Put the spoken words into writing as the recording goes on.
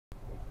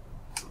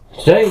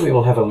Today we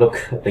will have a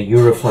look at the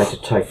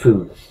Eurofighter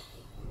Typhoon.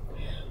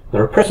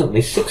 There are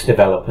presently 6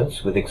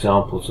 developers with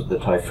examples of the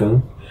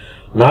Typhoon,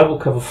 and I will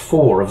cover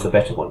 4 of the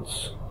better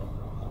ones.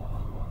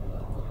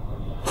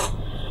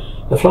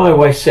 The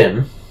flyaway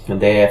sim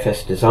and the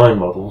AFS design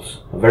models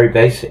are very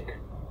basic,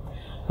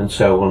 and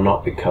so will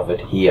not be covered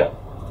here.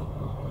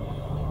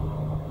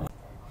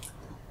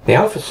 The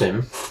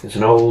Alphasim is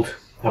an old,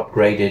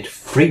 upgraded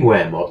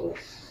freeware model.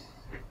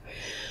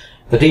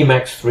 The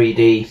D-Max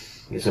 3D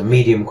is a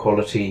medium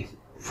quality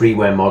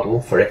freeware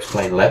model for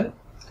X-Plane 11.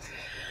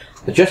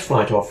 The Just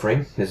Flight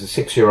offering is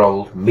a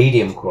 6-year-old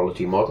medium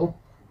quality model.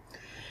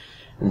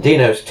 And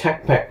Dino's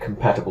TacPack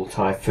compatible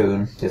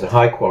Typhoon is a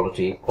high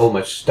quality,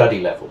 almost study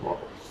level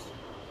model.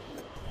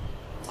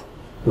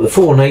 The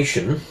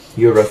 4-nation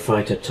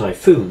Eurofighter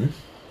Typhoon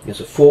is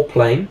a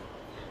 4-plane,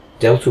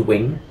 delta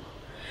wing,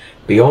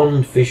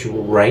 beyond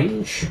visual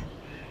range,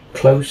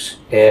 close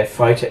air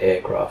fighter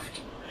aircraft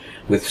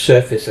with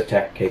surface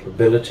attack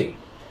capability.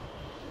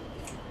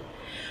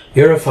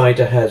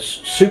 Eurofighter has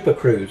super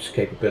cruise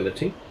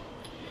capability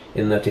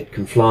in that it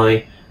can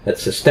fly at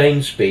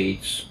sustained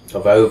speeds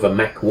of over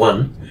Mach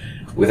 1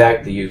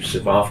 without the use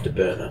of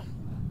afterburner.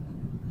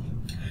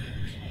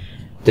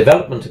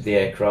 Development of the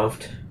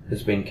aircraft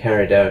has been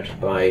carried out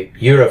by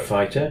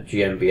Eurofighter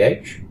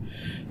GmbH,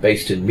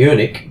 based in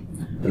Munich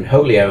and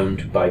wholly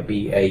owned by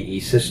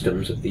BAE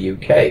Systems of the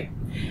UK,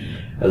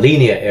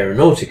 Alenia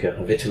Aeronautica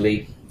of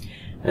Italy,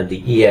 and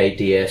the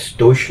EADS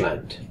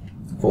Deutschland,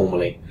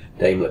 formerly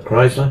Daimler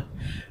Chrysler,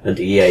 and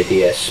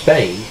EADS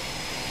Spain,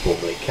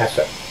 formerly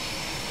CASA.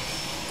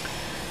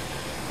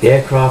 The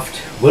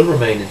aircraft will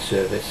remain in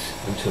service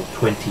until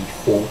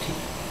 2040.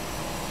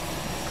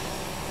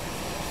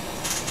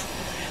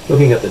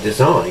 Looking at the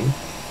design,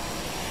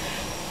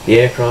 the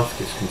aircraft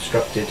is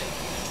constructed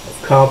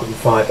of carbon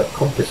fibre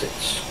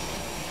composites,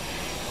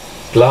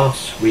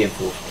 glass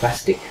reinforced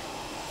plastic,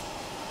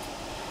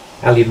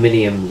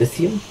 aluminium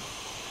lithium,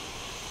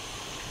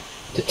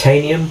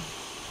 titanium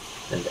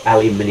and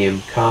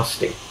aluminium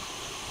casting.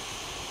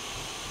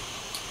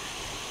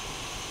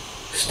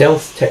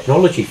 Stealth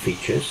technology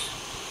features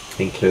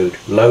include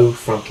low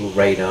frontal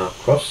radar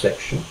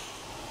cross-section,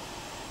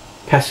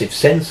 passive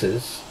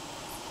sensors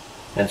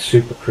and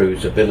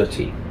supercruise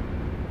ability.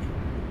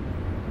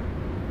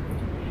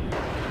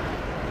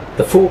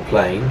 The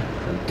 4-plane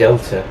and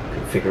delta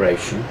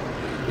configuration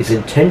is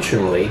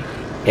intentionally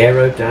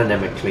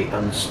aerodynamically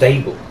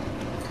unstable,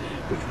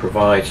 which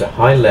provides a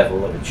high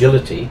level of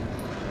agility,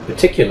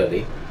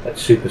 particularly at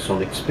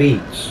supersonic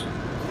speeds,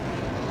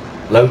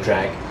 low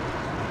drag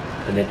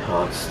and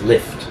enhanced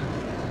lift.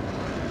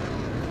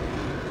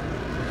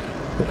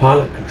 The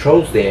pilot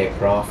controls the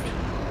aircraft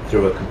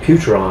through a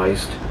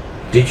computerized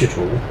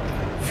digital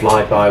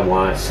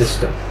fly-by-wire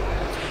system,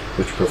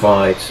 which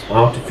provides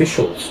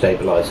artificial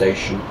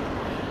stabilization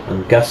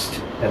and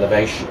gust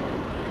elevation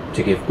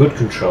to give good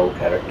control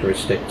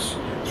characteristics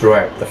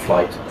throughout the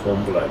flight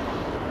envelope.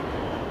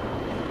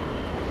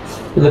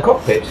 In the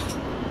cockpit,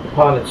 the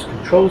pilot's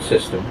control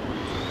system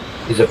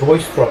is a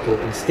voice throttle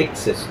and stick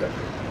system.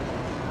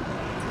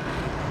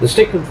 The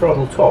stick and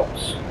throttle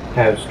tops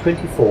house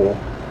 24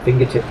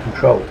 fingertip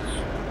controls,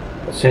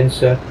 a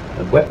sensor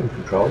and weapon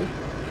control,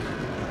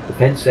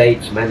 defense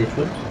aids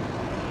management,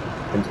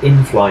 and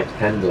in-flight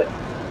handling.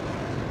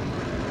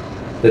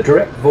 The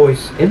direct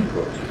voice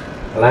input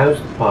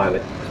allows the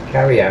pilot to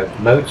carry out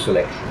mode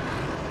selection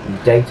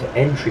and data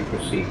entry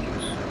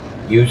procedures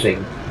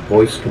using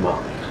voice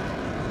command.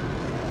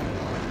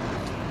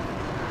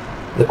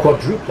 The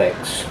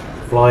quadruplex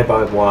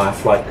fly-by-wire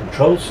flight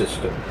control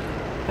system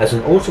has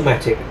an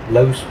automatic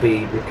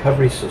low-speed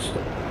recovery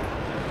system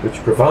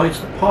which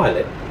provides the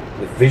pilot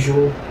with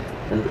visual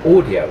and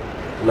audio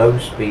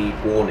low-speed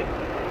warning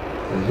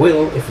and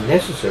will, if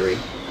necessary,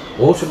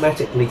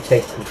 automatically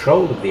take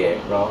control of the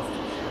aircraft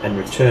and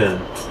return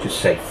to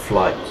safe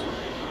flight.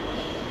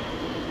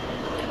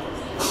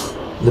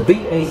 The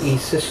BAE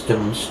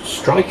Systems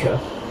Striker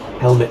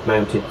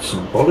helmet-mounted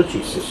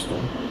symbology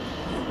system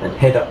and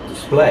head-up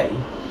display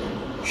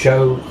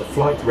show the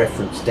flight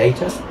reference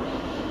data,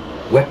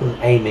 weapon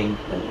aiming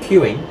and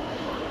cueing,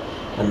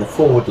 and the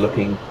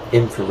forward-looking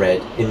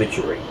infrared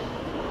imagery.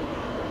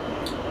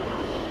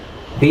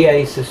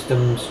 BAE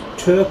Systems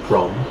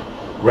TURPROM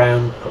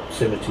ground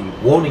proximity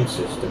warning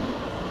system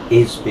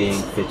is being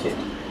fitted.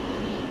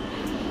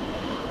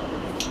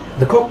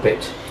 The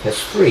cockpit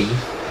has 3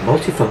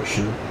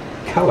 multifunction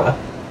colour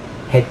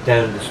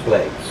head-down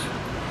displays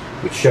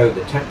which show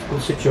the tactical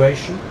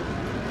situation,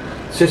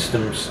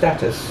 system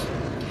status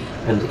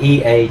and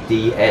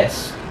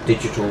EADS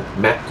digital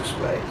map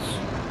displays.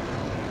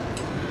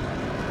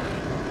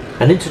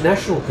 An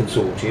international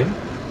consortium,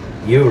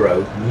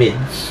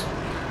 EuroMIDS,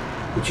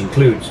 which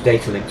includes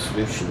Datalink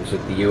Solutions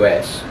of the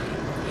US,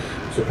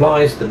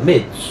 supplies the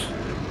MIDS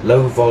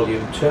low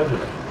volume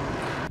terminal,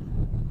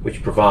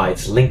 which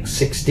provides Link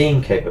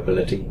 16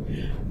 capability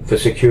for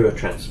secure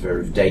transfer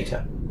of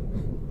data.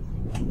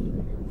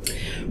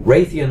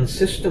 Raytheon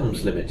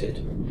Systems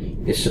Limited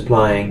is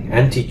supplying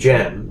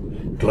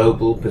anti-jam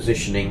global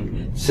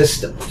positioning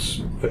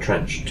systems for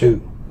Tranche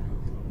 2.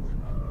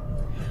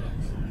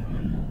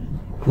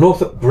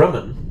 Northrop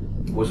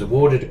Grumman was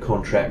awarded a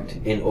contract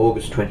in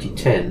August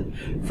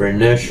 2010 for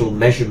inertial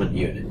measurement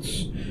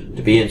units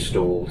to be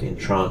installed in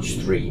Tranche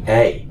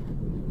 3A.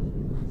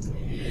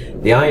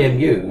 The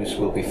IMUs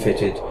will be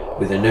fitted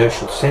with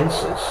inertial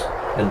sensors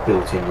and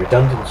built-in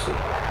redundancy.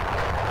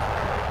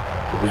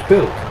 It was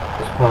built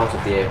as part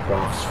of the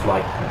aircraft's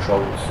flight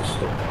control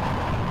system.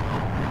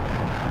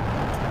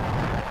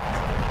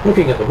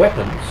 Looking at the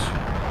weapons,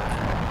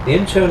 the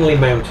internally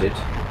mounted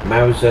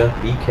Mauser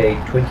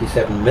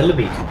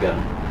VK27mm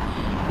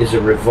gun is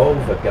a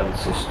revolver gun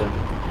system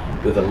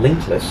with a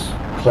linkless,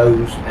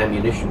 closed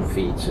ammunition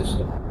feed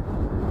system.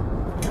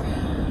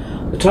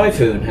 The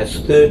Typhoon has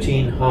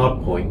 13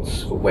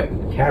 hardpoints for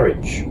weapon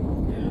carriage,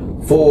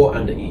 4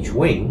 under each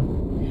wing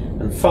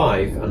and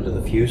 5 under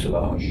the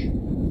fuselage.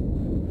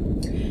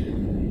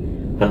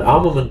 An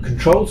armament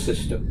control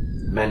system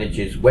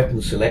manages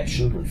weapon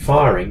selection and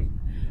firing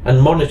and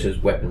monitors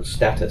weapon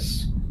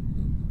status.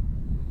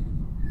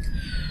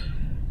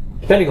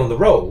 Depending on the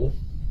role,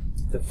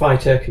 the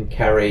fighter can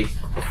carry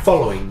the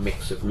following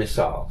mix of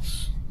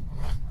missiles: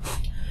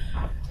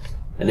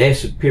 an air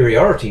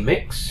superiority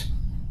mix,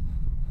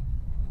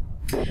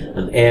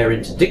 an air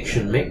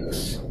interdiction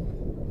mix,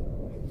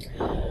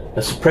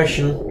 a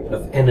suppression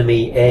of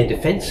enemy air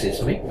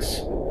defences mix,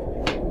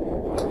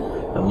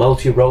 a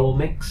multi-role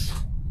mix,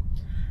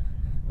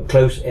 a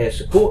close air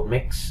support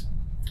mix,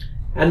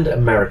 and a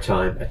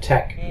maritime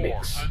attack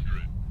mix.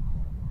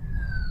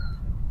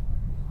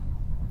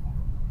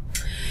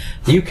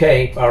 The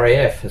UK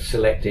RAF has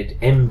selected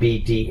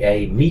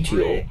MBDA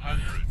Meteor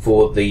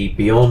for the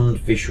Beyond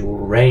Visual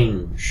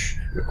Range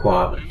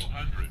requirement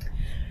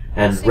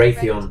and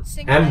Raytheon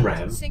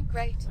AMRAAM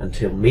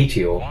until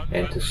Meteor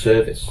enters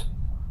service.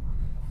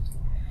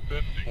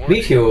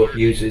 Meteor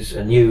uses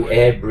a new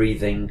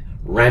air-breathing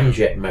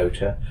ramjet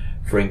motor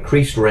for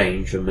increased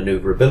range and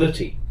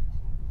manoeuvrability.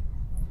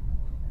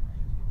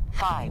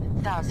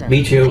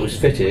 Meteor was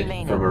fitted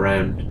from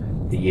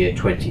around the year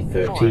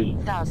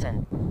 2013.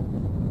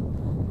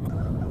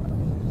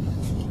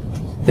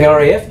 The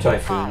RAF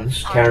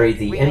Typhoons carry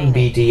the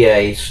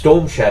MBDA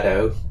Storm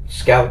Shadow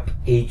Scalp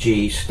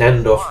EG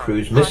standoff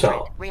cruise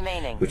missile,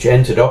 which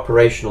entered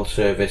operational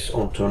service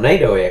on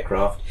Tornado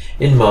aircraft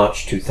in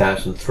March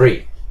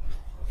 2003.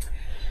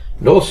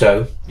 And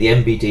also the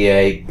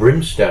MBDA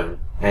Brimstone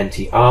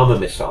anti-armour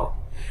missile,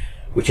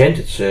 which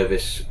entered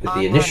service with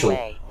the initial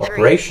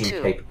operation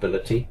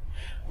capability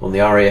on the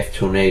RAF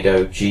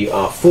Tornado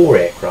GR4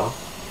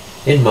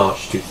 aircraft in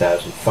March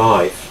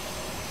 2005.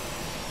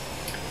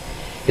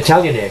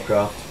 Italian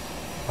aircraft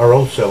are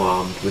also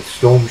armed with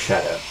Storm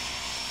Shadow.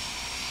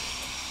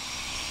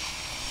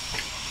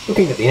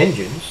 Looking at the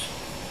engines,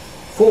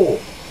 4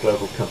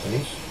 global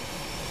companies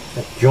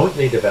have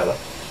jointly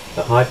developed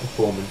the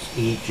high-performance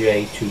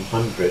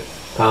EJ200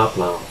 power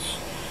plants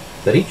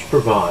that each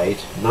provide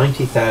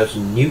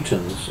 90,000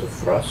 newtons of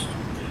thrust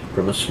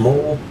from a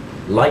small,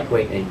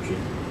 lightweight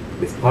engine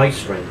with high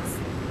strength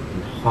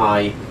and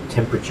high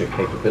temperature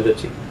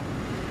capability.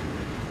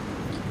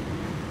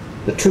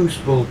 The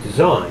two-spool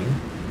design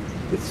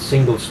with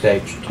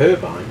single-stage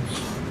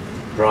turbines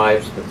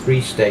drives the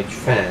 3-stage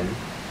fan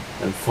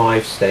and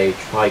 5-stage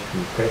high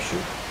compression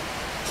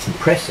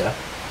compressor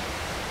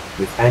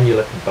with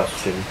annular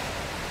combustion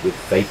with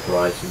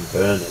vaporizing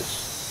burners.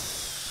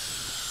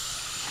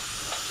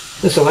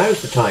 This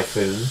allows the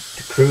Typhoon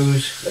to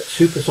cruise at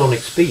supersonic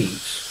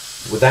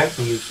speeds without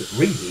the use of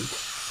reheat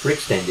for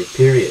extended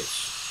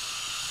periods.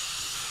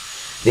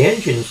 The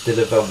engines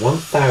deliver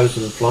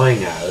 1,000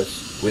 flying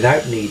hours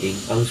without needing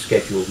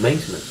unscheduled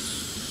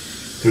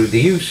maintenance through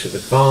the use of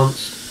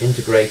advanced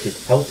integrated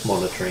health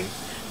monitoring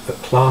for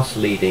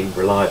class-leading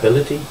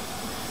reliability,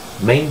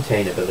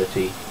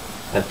 maintainability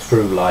and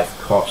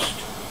through-life cost.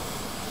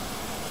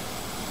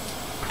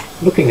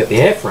 Looking at the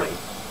airframe,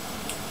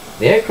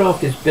 the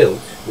aircraft is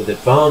built with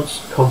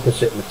advanced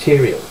composite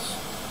materials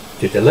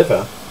to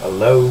deliver a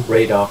low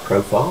radar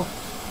profile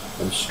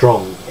and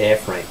strong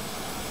airframe.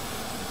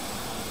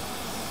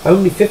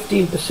 Only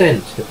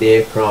 15% of the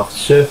aircraft's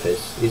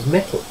surface is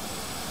metal,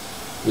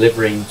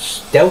 delivering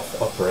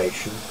stealth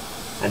operation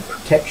and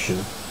protection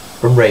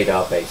from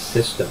radar-based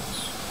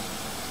systems.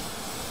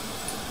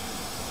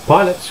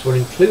 Pilots were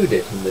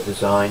included in the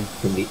design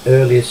from the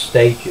earliest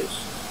stages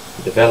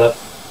to develop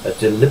a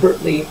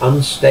deliberately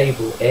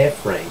unstable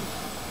airframe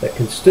that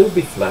can still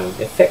be flown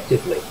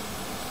effectively.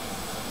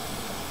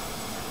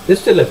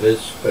 This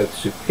delivers both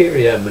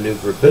superior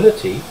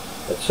maneuverability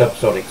at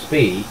subsonic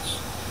speeds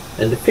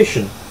and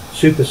efficient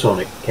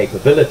supersonic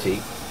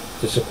capability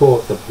to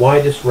support the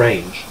widest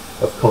range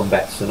of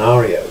combat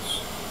scenarios.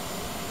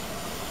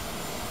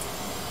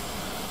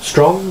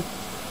 Strong,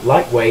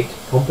 lightweight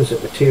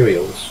composite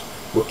materials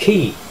were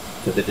key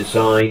to the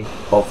design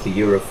of the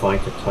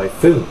Eurofighter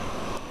Typhoon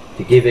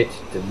to give it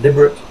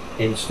deliberate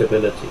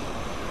instability.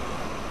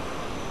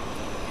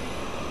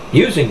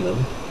 Using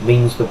them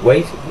means the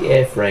weight of the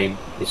airframe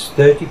is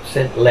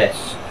 30%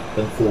 less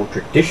than for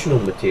traditional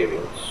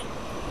materials,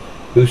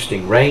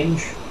 boosting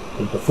range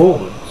and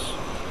performance,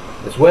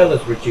 as well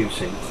as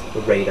reducing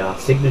the radar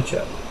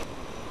signature.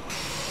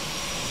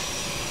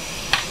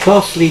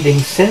 Class-leading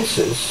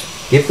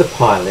sensors give the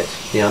pilot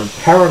the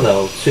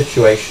unparalleled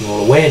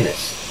situational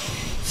awareness,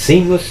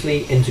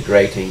 seamlessly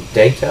integrating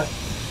data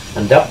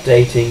and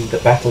updating the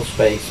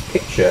battlespace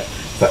picture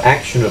for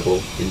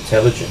actionable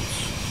intelligence.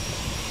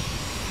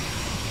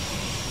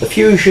 The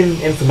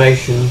fusion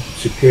information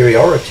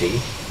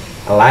superiority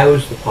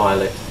allows the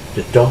pilot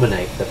to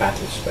dominate the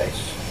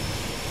battlespace.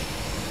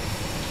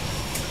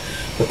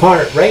 The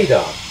Pirate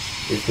radar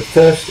is the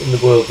first in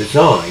the world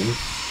design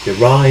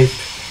derived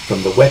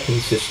from the weapon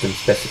system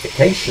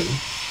specification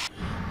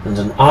and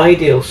an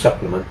ideal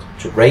supplement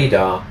to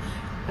radar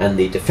and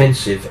the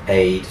defensive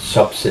aid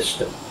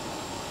subsystem.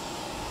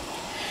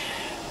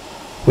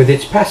 With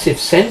its passive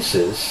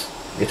sensors,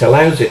 it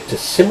allows it to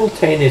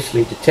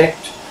simultaneously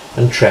detect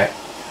and track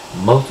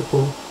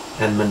multiple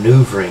and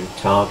maneuvering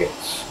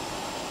targets.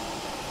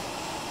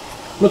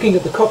 Looking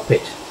at the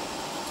cockpit,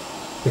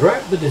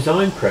 throughout the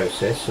design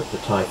process of the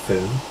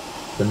Typhoon,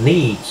 the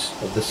needs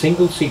of the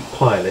single-seat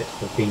pilot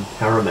have been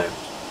paramount.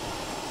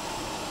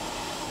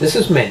 This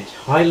has meant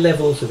high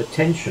levels of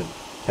attention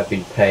have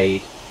been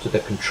paid to the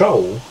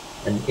control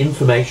and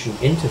information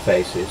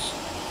interfaces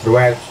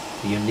throughout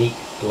the unique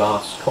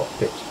glass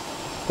cockpit,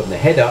 from the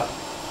head-up,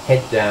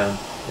 head-down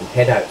and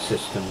head-out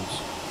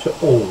systems to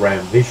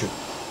all-round vision.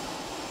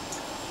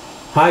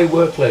 High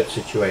workload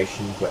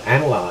situations were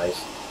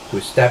analysed to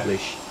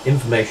establish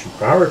information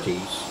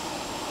priorities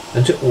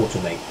and to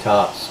automate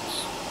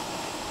tasks.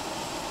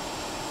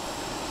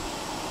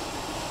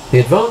 The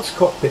advanced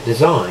cockpit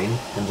design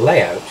and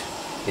layout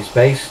is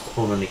based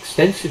on an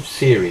extensive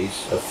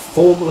series of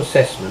formal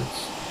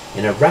assessments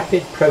in a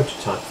rapid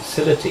prototype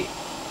facility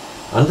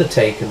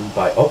undertaken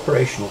by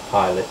operational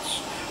pilots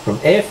from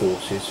air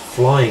forces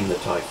flying the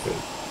Typhoon.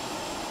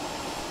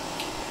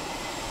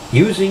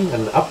 Using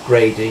and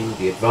upgrading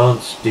the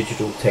advanced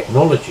digital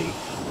technology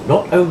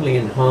not only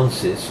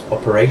enhances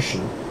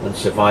operation and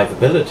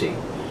survivability,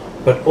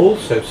 but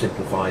also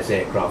simplifies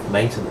aircraft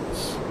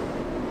maintenance.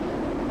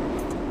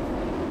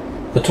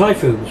 The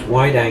Typhoon's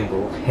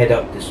wide-angle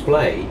head-up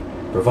display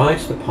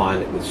provides the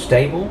pilot with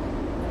stable,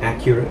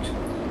 accurate,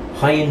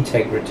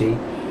 high-integrity,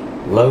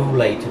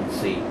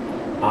 low-latency,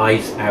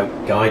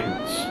 eyes-out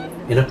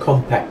guidance in a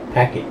compact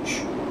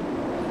package.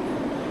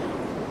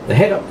 The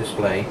head-up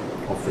display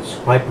offers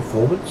high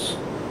performance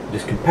and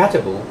is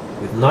compatible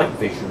with night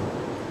vision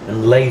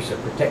and laser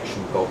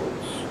protection goggles.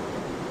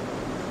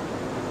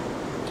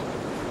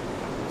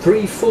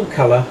 3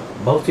 full-colour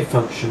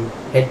multifunction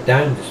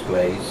head-down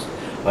displays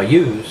are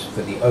used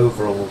for the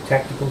overall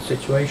tactical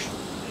situation,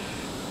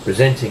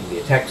 presenting the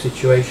attack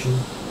situation,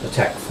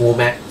 attack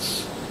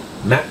formats,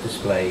 map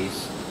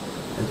displays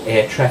and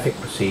air traffic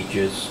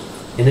procedures,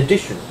 in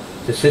addition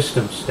to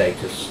system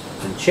status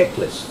and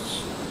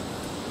checklists.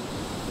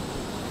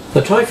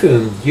 The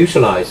Typhoon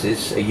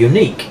utilises a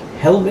unique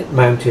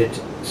helmet-mounted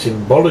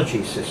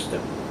symbology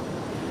system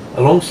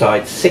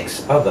alongside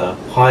 6 other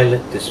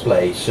pilot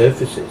display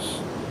surfaces.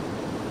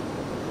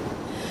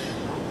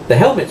 The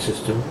helmet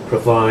system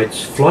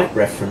provides flight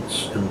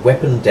reference and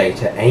weapon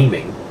data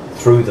aiming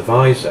through the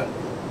visor.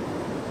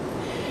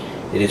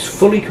 It is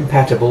fully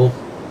compatible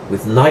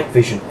with night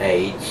vision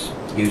aids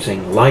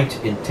using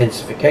light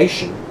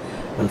intensification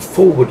and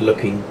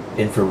forward-looking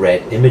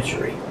infrared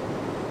imagery.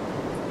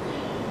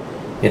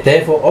 It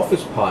therefore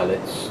offers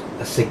pilots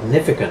a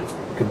significant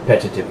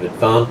competitive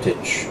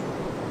advantage.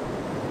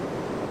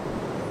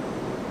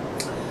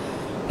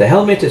 The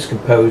helmet is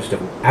composed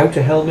of an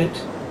outer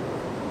helmet,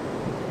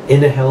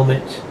 inner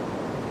helmet,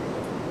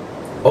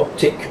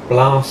 optic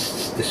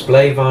blasts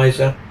display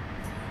visor,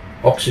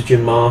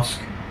 oxygen mask,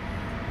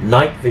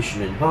 night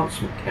vision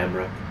enhancement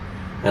camera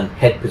and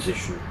head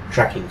position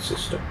tracking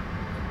system.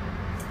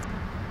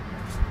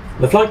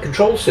 The flight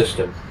control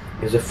system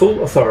is a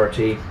full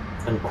authority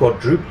and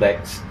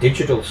quadruplex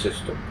digital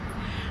system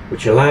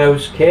which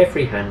allows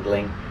carefree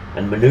handling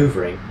and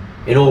manoeuvring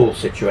in all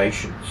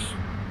situations.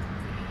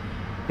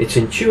 Its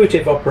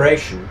intuitive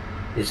operation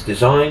is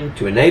designed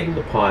to enable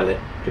the pilot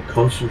to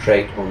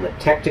concentrate on the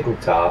tactical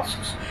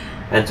tasks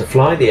and to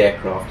fly the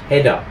aircraft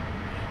head up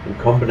in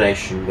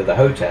combination with the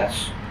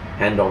HOTAS,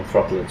 hand-on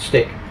throttle and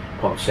stick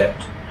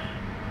concept,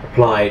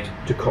 applied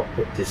to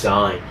cockpit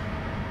design.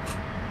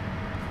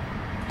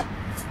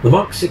 The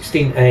Mark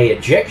 16A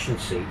ejection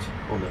seat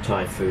on the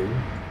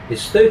Typhoon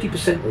is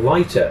 30%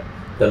 lighter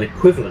than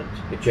equivalent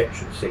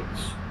ejection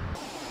seats.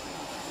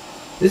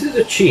 This is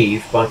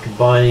achieved by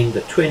combining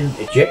the twin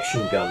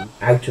ejection gun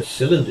outer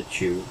cylinder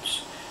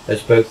tubes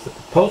as both the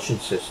propulsion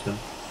system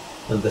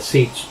and the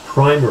seat's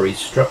primary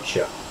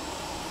structure.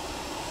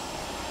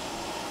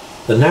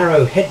 The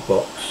narrow head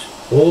box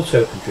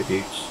also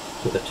contributes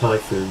to the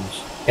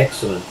Typhoon's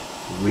excellent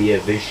rear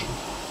vision.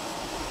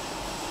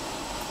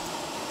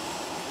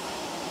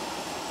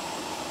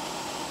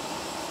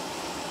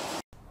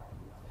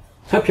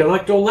 Hope you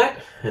liked all that,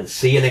 and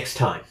see you next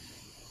time.